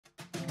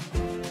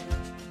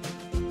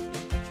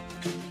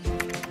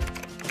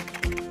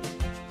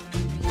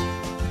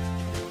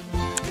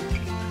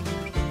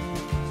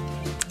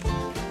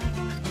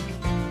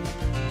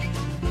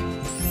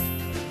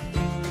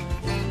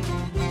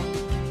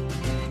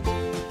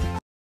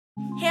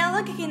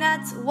Hello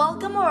Kiki-Nuts,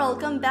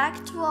 welcome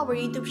back to our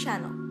YouTube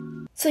channel.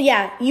 So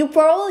yeah, you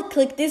probably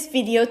clicked this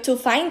video to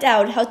find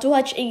out how to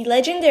hatch a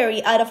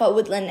legendary out of a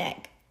woodland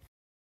egg.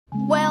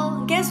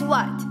 Well, guess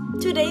what?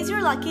 Today's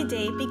your lucky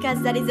day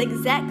because that is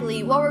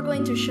exactly what we're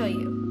going to show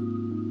you.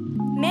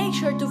 Make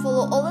sure to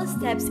follow all the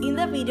steps in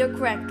the video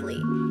correctly.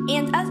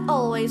 And as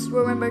always,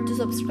 remember to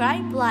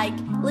subscribe, like,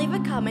 leave a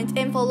comment,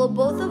 and follow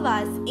both of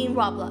us in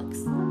Roblox.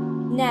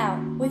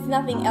 Now, with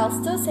nothing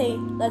else to say,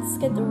 let's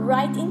get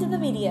right into the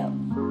video.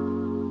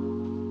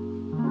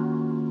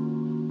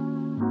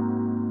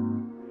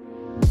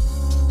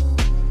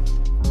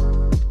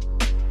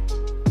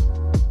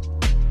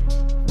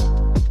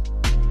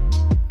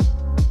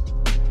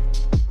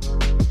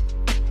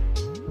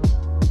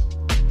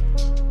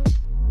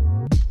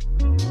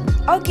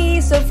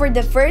 Okay, so for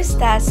the first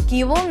task,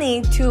 you will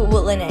need 2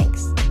 woodland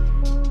eggs.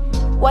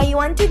 What you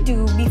want to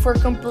do before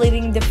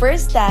completing the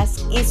first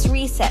task is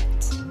reset.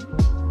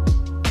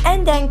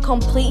 And then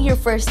complete your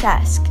first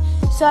task.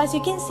 So as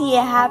you can see,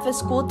 I have a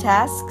school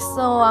task,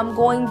 so I'm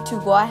going to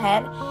go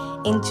ahead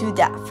and do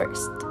that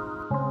first.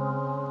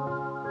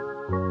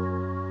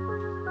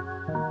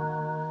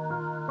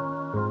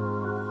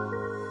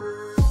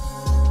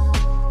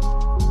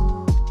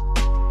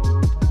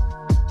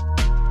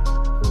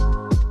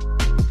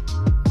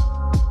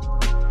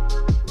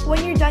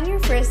 When you're done your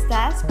first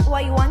task,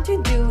 what you want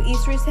to do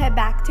is reset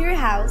back to your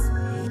house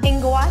and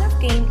go out of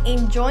game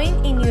and join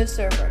a new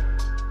server.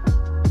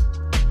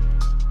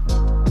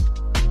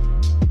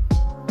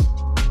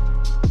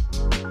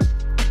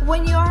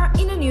 When you are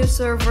in a new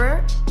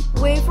server,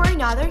 wait for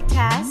another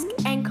task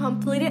and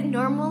complete it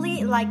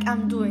normally like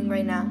I'm doing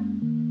right now.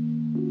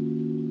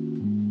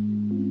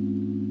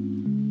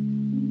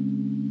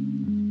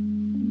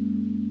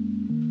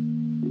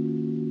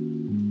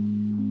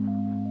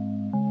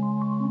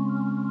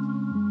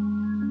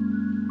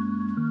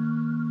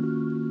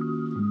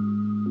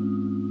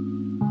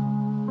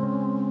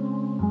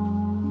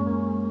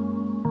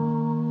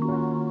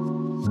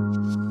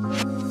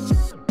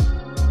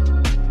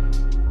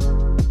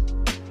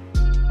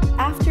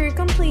 After you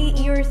complete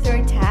your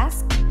third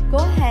task, go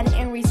ahead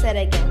and reset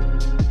again.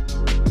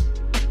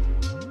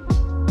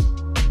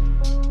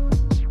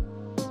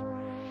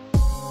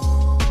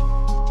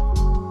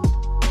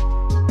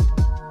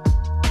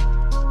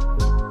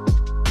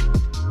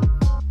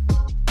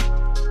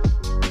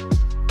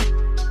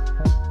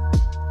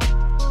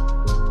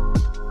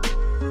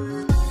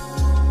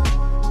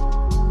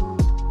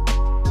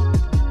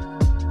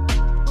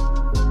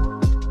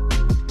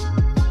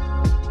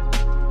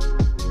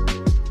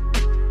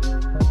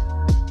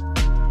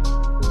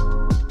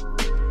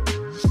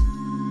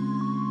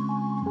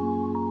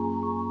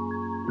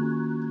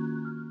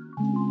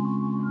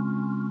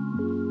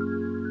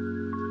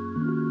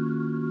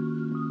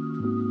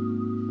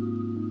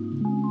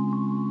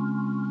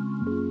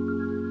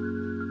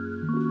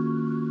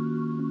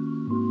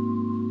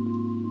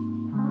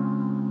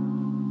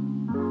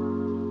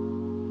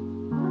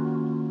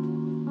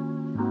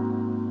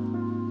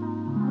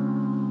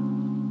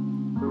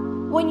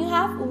 When you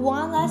have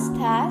one last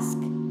task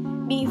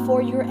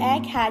before your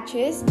egg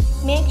hatches,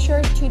 make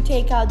sure to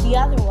take out the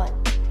other one.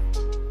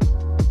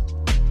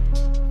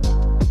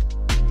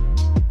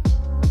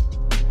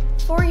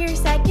 For your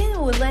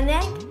second woodland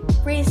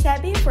egg,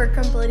 reset before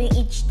completing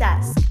each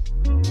task.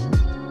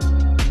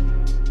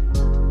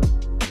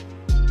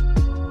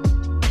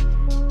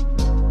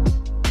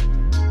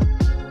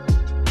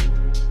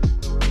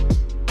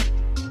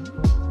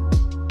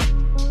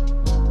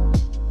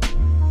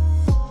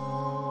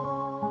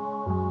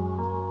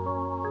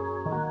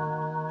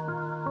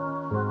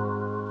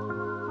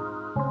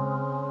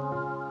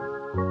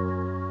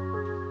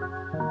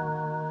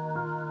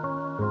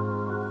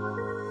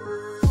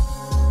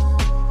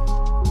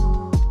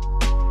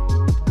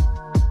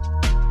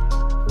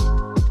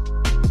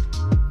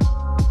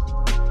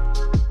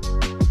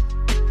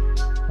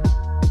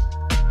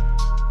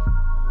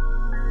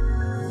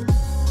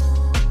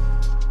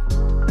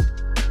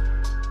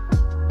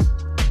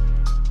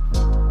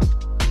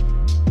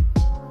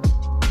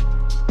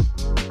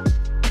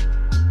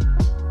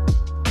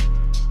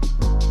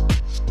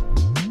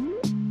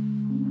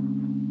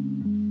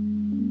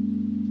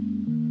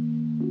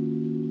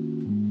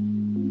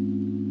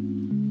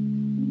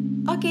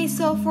 Okay,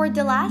 so for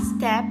the last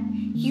step,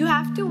 you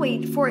have to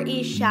wait for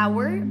a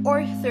shower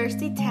or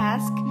thirsty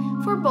task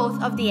for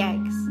both of the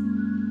eggs.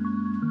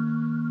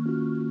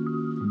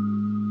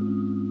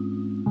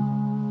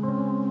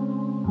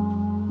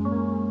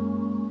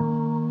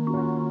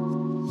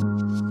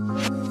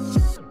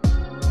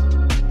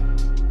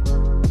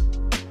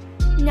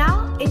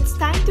 Now it's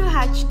time to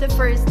hatch the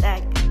first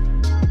egg.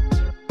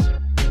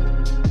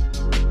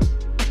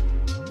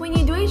 When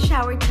you do a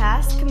shower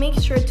task, make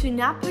sure to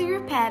not put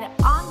your pet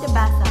on the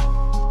bathtub.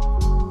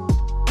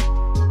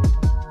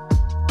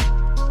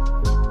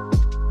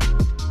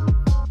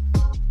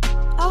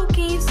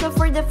 Okay, so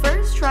for the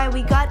first try,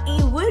 we got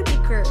a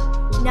woodpecker.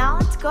 Now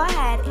let's go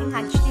ahead and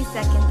hatch the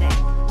second egg.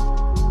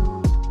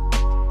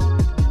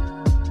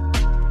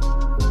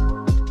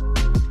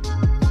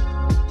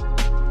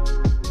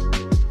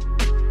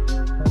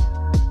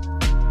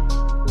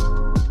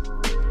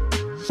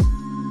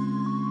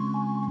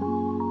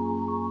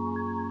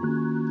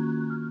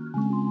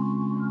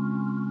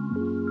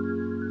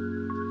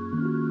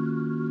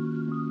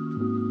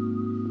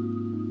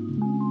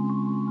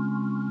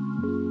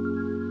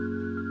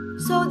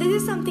 So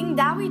this is something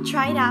that we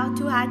tried out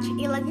to hatch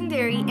a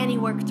legendary and it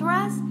worked for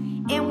us,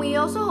 and we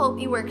also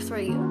hope it works for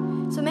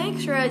you. So make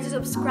sure to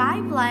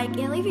subscribe, like,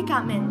 and leave a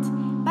comment.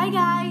 Bye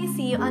guys,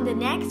 see you on the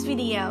next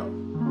video.